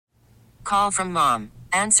Call from mom.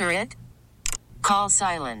 Answer it. Call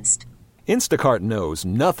silenced. Instacart knows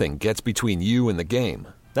nothing gets between you and the game.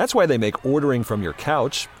 That's why they make ordering from your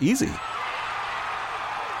couch easy.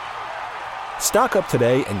 Stock up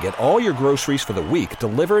today and get all your groceries for the week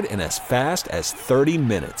delivered in as fast as 30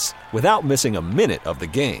 minutes without missing a minute of the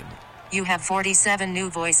game. You have 47 new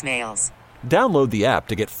voicemails. Download the app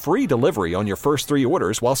to get free delivery on your first 3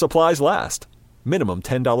 orders while supplies last. Minimum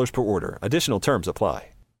 $10 per order. Additional terms apply.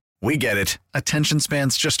 We get it. Attention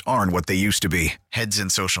spans just aren't what they used to be. Heads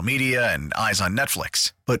in social media and eyes on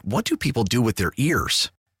Netflix. But what do people do with their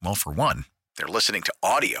ears? Well, for one, they're listening to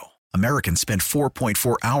audio. Americans spend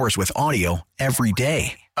 4.4 hours with audio every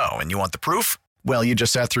day. Oh, and you want the proof? Well, you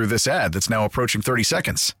just sat through this ad that's now approaching 30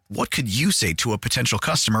 seconds. What could you say to a potential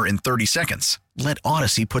customer in 30 seconds? Let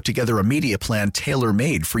Odyssey put together a media plan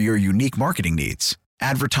tailor-made for your unique marketing needs.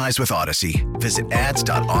 Advertise with Odyssey. Visit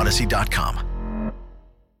ads.odyssey.com.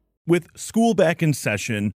 With school back in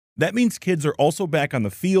session, that means kids are also back on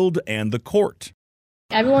the field and the court.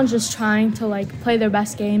 Everyone's just trying to play their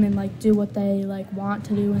best game and do what they want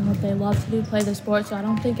to do and what they love to do, play the sport. So I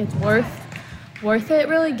don't think it's worth it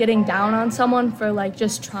really getting down on someone for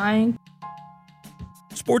just trying.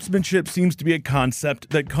 Sportsmanship seems to be a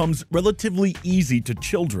concept that comes relatively easy to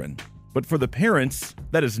children, but for the parents,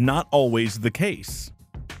 that is not always the case.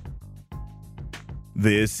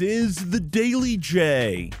 This is the Daily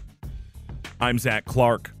J. I'm Zach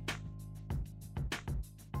Clark.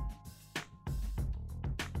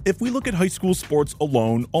 If we look at high school sports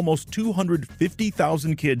alone, almost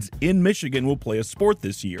 250,000 kids in Michigan will play a sport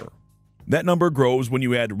this year. That number grows when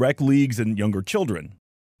you add rec leagues and younger children.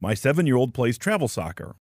 My 7-year-old plays travel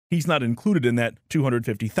soccer. He's not included in that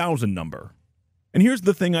 250,000 number. And here's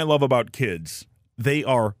the thing I love about kids. They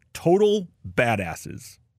are total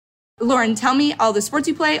badasses. Lauren, tell me all the sports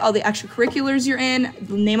you play, all the extracurriculars you're in.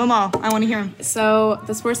 Name them all. I want to hear them. So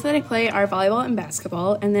the sports that I play are volleyball and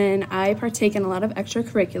basketball, and then I partake in a lot of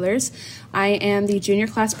extracurriculars. I am the junior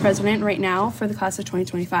class president right now for the class of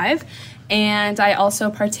 2025, and I also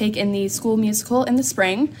partake in the school musical in the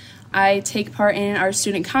spring. I take part in our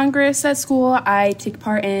student congress at school. I take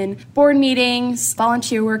part in board meetings,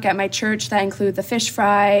 volunteer work at my church that include the fish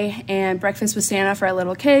fry and breakfast with Santa for our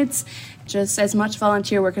little kids. Just as much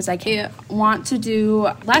volunteer work as I can.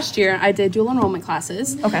 Last year, I did dual enrollment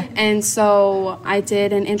classes. Okay. And so I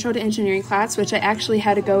did an intro to engineering class, which I actually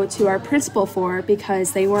had to go to our principal for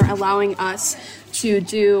because they weren't allowing us to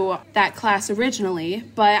do that class originally,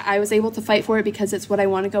 but I was able to fight for it because it's what I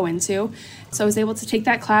want to go into. So I was able to take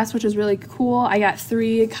that class, which was really cool. I got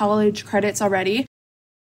 3 college credits already.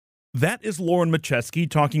 That is Lauren Macheski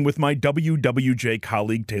talking with my WWJ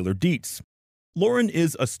colleague Taylor Dietz. Lauren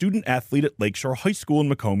is a student athlete at Lakeshore High School in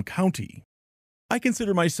Macomb County. I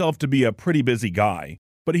consider myself to be a pretty busy guy,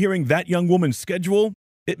 but hearing that young woman's schedule,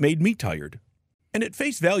 it made me tired. And at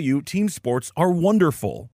face value, team sports are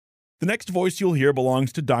wonderful. The next voice you'll hear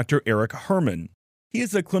belongs to Dr. Eric Herman. He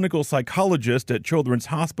is a clinical psychologist at Children's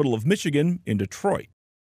Hospital of Michigan in Detroit.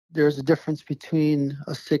 There's a difference between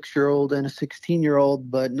a 6-year-old and a 16-year-old,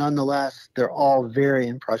 but nonetheless, they're all very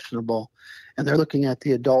impressionable. And they're looking at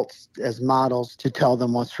the adults as models to tell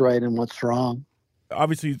them what's right and what's wrong.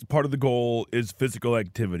 Obviously, part of the goal is physical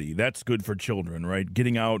activity. That's good for children, right?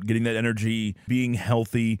 Getting out, getting that energy, being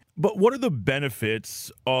healthy. But what are the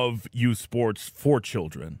benefits of youth sports for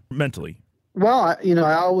children mentally? Well,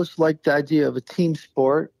 I always like the idea of a team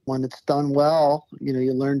sport. When it's done well,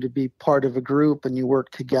 you learn to be part of a group and you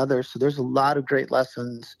work together. So there's a lot of great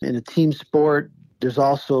lessons in a team sport. There's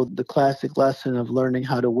also the classic lesson of learning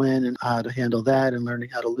how to win and how to handle that, and learning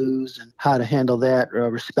how to lose and how to handle that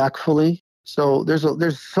respectfully. So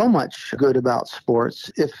there's so much good about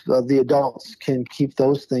sports if the adults can keep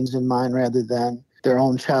those things in mind rather than their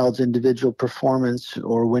own child's individual performance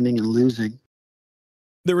or winning and losing.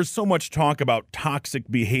 There is so much talk about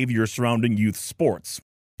toxic behavior surrounding youth sports,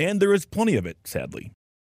 and there is plenty of it, sadly.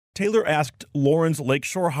 Taylor asked Lauren's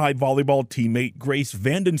Lakeshore High volleyball teammate Grace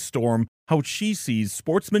Vandenstorm how she sees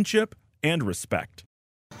sportsmanship and respect.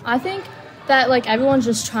 I think that everyone's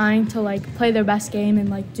just trying to play their best game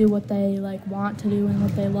and do what they want to do and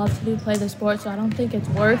what they love to do, play the sport. So I don't think it's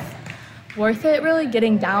worth it really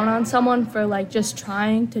getting down on someone for just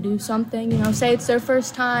trying to do something. Say it's their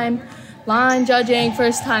first time line judging,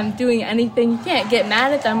 first time doing anything. You can't get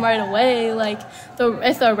mad at them right away.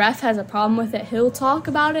 If the ref has a problem with it, he'll talk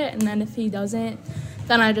about it, and then if he doesn't,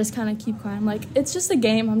 then I just kind of keep quiet. I'm it's just a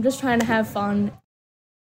game. I'm just trying to have fun.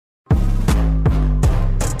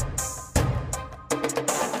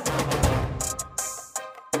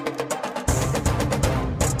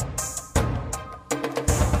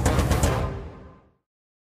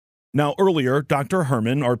 Now, earlier, Dr.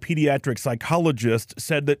 Herman, our pediatric psychologist,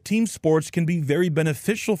 said that team sports can be very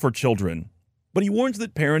beneficial for children. But he warns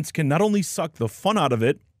that parents can not only suck the fun out of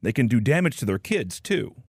it, they can do damage to their kids,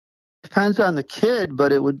 too. Depends on the kid,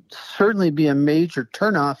 but it would certainly be a major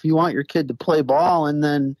turnoff. You want your kid to play ball, and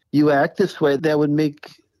then you act this way, that would make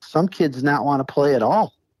some kids not want to play at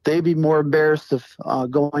all. They'd be more embarrassed of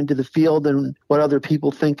going to the field and what other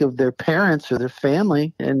people think of their parents or their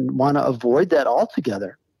family and want to avoid that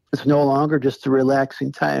altogether. It's no longer just a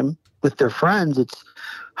relaxing time with their friends. It's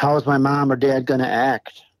how is my mom or dad going to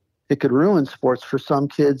act? It could ruin sports for some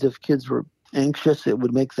kids. If kids were anxious, it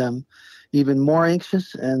would make them even more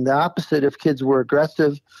anxious. And the opposite, if kids were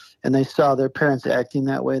aggressive and they saw their parents acting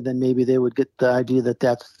that way, then maybe they would get the idea that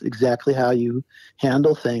that's exactly how you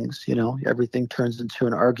handle things. You know, everything turns into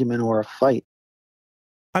an argument or a fight.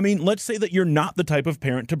 I mean, let's say that you're not the type of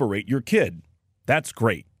parent to berate your kid. That's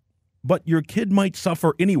great. But your kid might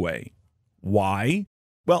suffer anyway. Why?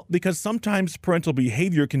 Well, because sometimes parental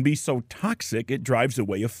behavior can be so toxic it drives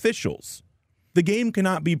away officials. The game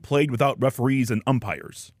cannot be played without referees and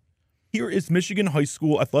umpires. Here is Michigan High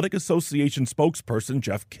School Athletic Association spokesperson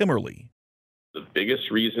Jeff Kimmerly. The biggest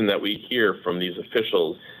reason that we hear from these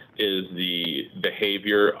officials is the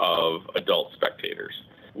behavior of adult spectators.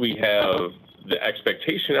 We have the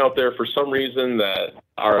expectation out there for some reason that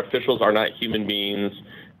our officials are not human beings,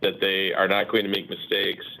 that they are not going to make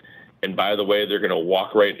mistakes. And by the way, they're going to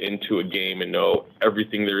walk right into a game and know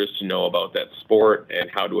everything there is to know about that sport and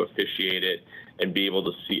how to officiate it and be able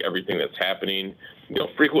to see everything that's happening. You know,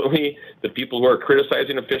 frequently the people who are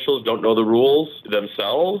criticizing officials don't know the rules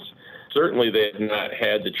themselves. Certainly they have not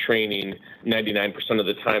had the training 99% of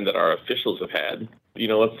the time that our officials have had. You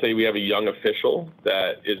know, let's say we have a young official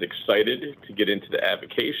that is excited to get into the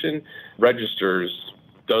avocation, registers,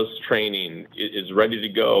 does training, is ready to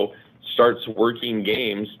go, starts working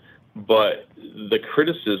games, but the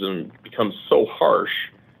criticism becomes so harsh.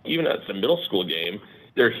 Even at the middle school game,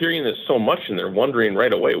 they're hearing this so much and they're wondering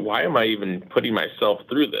right away, why am I even putting myself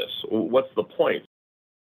through this? What's the point?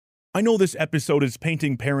 I know this episode is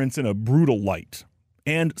painting parents in a brutal light,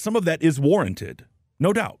 and some of that is warranted,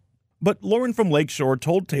 no doubt. But Lauren from Lakeshore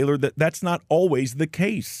told Taylor that that's not always the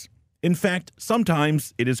case. In fact,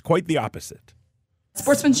 sometimes it is quite the opposite.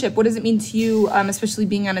 Sportsmanship, what does it mean to you, especially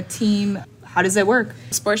being on a team? How does that work?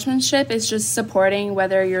 Sportsmanship is just supporting,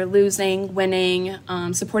 whether you're losing, winning,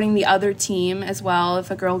 supporting the other team as well. If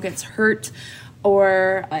a girl gets hurt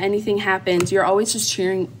or anything happens, you're always just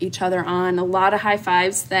cheering each other on. A lot of high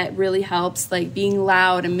fives that really helps, like being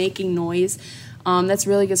loud and making noise. That's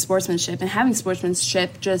really good sportsmanship. And having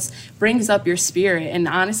sportsmanship just brings up your spirit. And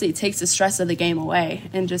honestly, it takes the stress of the game away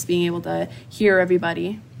and just being able to hear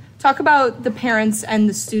everybody. Talk about the parents and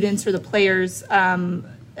the students or the players.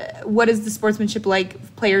 What is the sportsmanship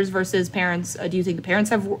like, players versus parents? Do you think the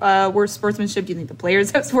parents have worse sportsmanship? Do you think the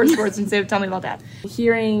players have worse sportsmanship? Tell me about that.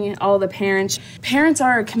 Hearing all the parents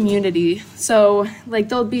are a community. So, like,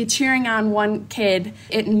 they'll be cheering on one kid.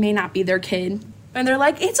 It may not be their kid. And they're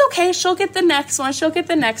like, it's okay, she'll get the next one, she'll get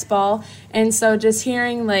the next ball. And so just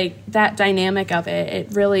hearing, like, that dynamic of it,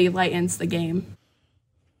 it really lightens the game.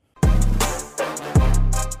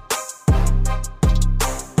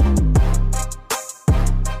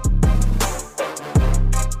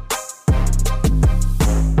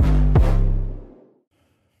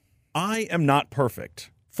 I am not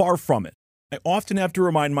perfect. Far from it. I often have to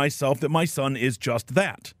remind myself that my son is just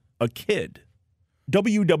that, a kid.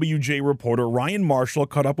 WWJ reporter Ryan Marshall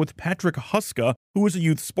caught up with Patrick Huska, who is a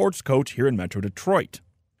youth sports coach here in Metro Detroit.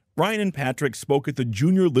 Ryan and Patrick spoke at the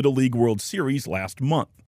Junior Little League World Series last month.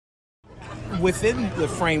 Within the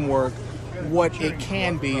framework, what it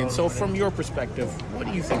can be, and so from your perspective, what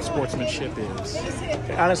do you think sportsmanship is?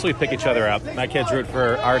 Honestly, we pick each other up. My kids root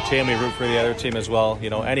for our team, we root for the other team as well. You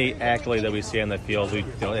know, any accolade that we see on the field,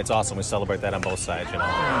 it's awesome. We celebrate that on both sides, you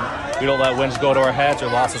know. We don't let wins go to our heads or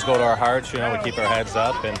losses go to our hearts, you know. We keep our heads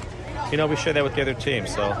up and, you know, we share that with the other team.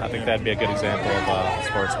 So I think that'd be a good example of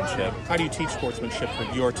sportsmanship. How do you teach sportsmanship for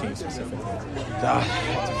your team specifically?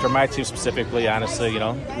 For my team specifically, honestly, you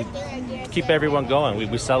know, we keep everyone going.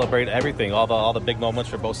 We celebrate everything, all the big moments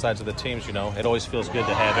for both sides of the teams, you know. It always feels good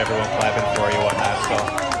to have everyone clapping for you and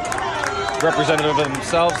whatnot. So representative of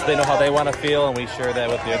themselves, they know how they want to feel, and we share that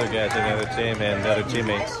with the other guys in the other team and the other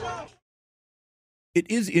teammates. It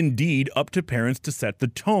is indeed up to parents to set the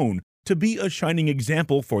tone, to be a shining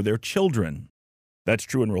example for their children. That's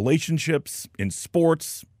true in relationships, in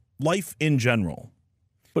sports, life in general.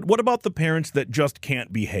 But what about the parents that just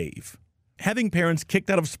can't behave? Having parents kicked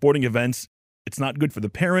out of sporting events, it's not good for the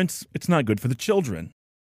parents, it's not good for the children.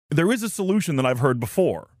 There is a solution that I've heard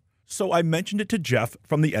before. So I mentioned it to Jeff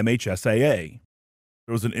from the MHSAA.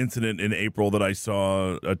 There was an incident in April that I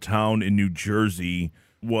saw. A town in New Jersey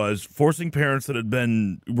was forcing parents that had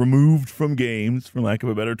been removed from games, for lack of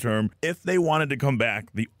a better term, if they wanted to come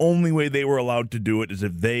back, the only way they were allowed to do it is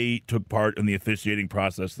if they took part in the officiating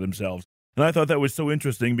process themselves. And I thought that was so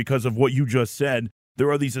interesting because of what you just said. There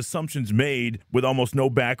are these assumptions made with almost no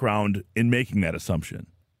background in making that assumption.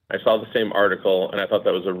 I saw the same article, and I thought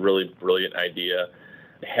that was a really brilliant idea.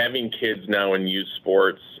 Having kids now in youth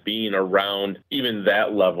sports, being around even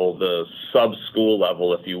that level, the sub-school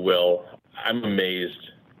level, if you will, I'm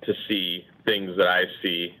amazed to see things that I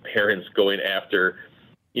see parents going after.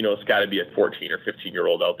 It's got to be a 14 or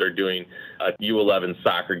 15-year-old out there doing a U11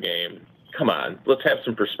 soccer game. Come on, let's have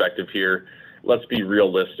some perspective here. Let's be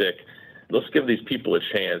realistic. Let's give these people a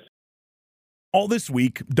chance. All this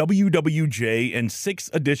week, WWJ and 6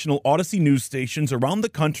 additional Odyssey news stations around the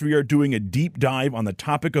country are doing a deep dive on the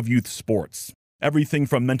topic of youth sports. Everything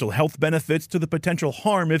from mental health benefits to the potential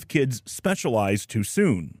harm if kids specialize too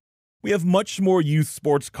soon. We have much more youth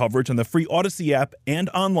sports coverage on the free Odyssey app and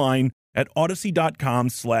online at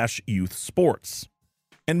odyssey.com/youthsports.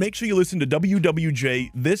 And make sure you listen to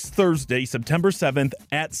WWJ this Thursday, September 7th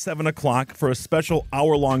at 7 o'clock for a special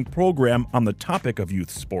hour-long program on the topic of youth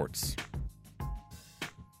sports.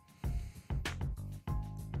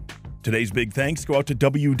 Today's big thanks go out to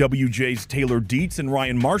WWJ's Taylor Dietz and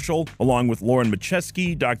Ryan Marshall, along with Lauren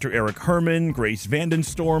Macheski, Dr. Eric Herman, Grace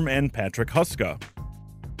Vandenstorm, and Patrick Huska.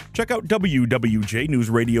 Check out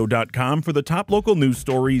WWJNewsRadio.com for the top local news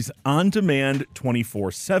stories on demand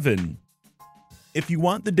 24/7. If you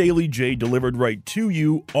want the Daily J delivered right to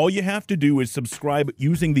you, all you have to do is subscribe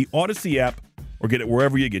using the Odyssey app or get it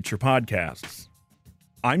wherever you get your podcasts.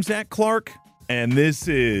 I'm Zach Clark, and this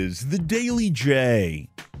is the Daily J.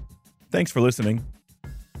 Thanks for listening.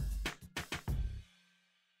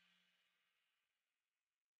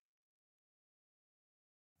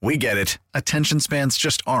 We get it. Attention spans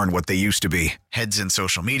just aren't what they used to be. Heads in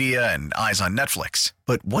social media and eyes on Netflix.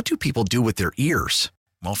 But what do people do with their ears?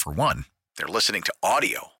 Well, for one, they're listening to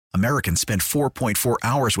audio. Americans spend 4.4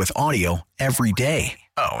 hours with audio every day.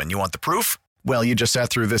 Oh, and you want the proof? Well, you just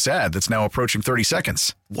sat through this ad that's now approaching 30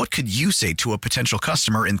 seconds. What could you say to a potential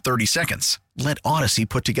customer in 30 seconds? Let Odyssey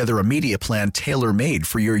put together a media plan tailor-made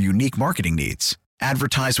for your unique marketing needs.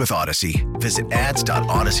 Advertise with Odyssey. Visit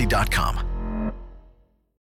ads.odyssey.com.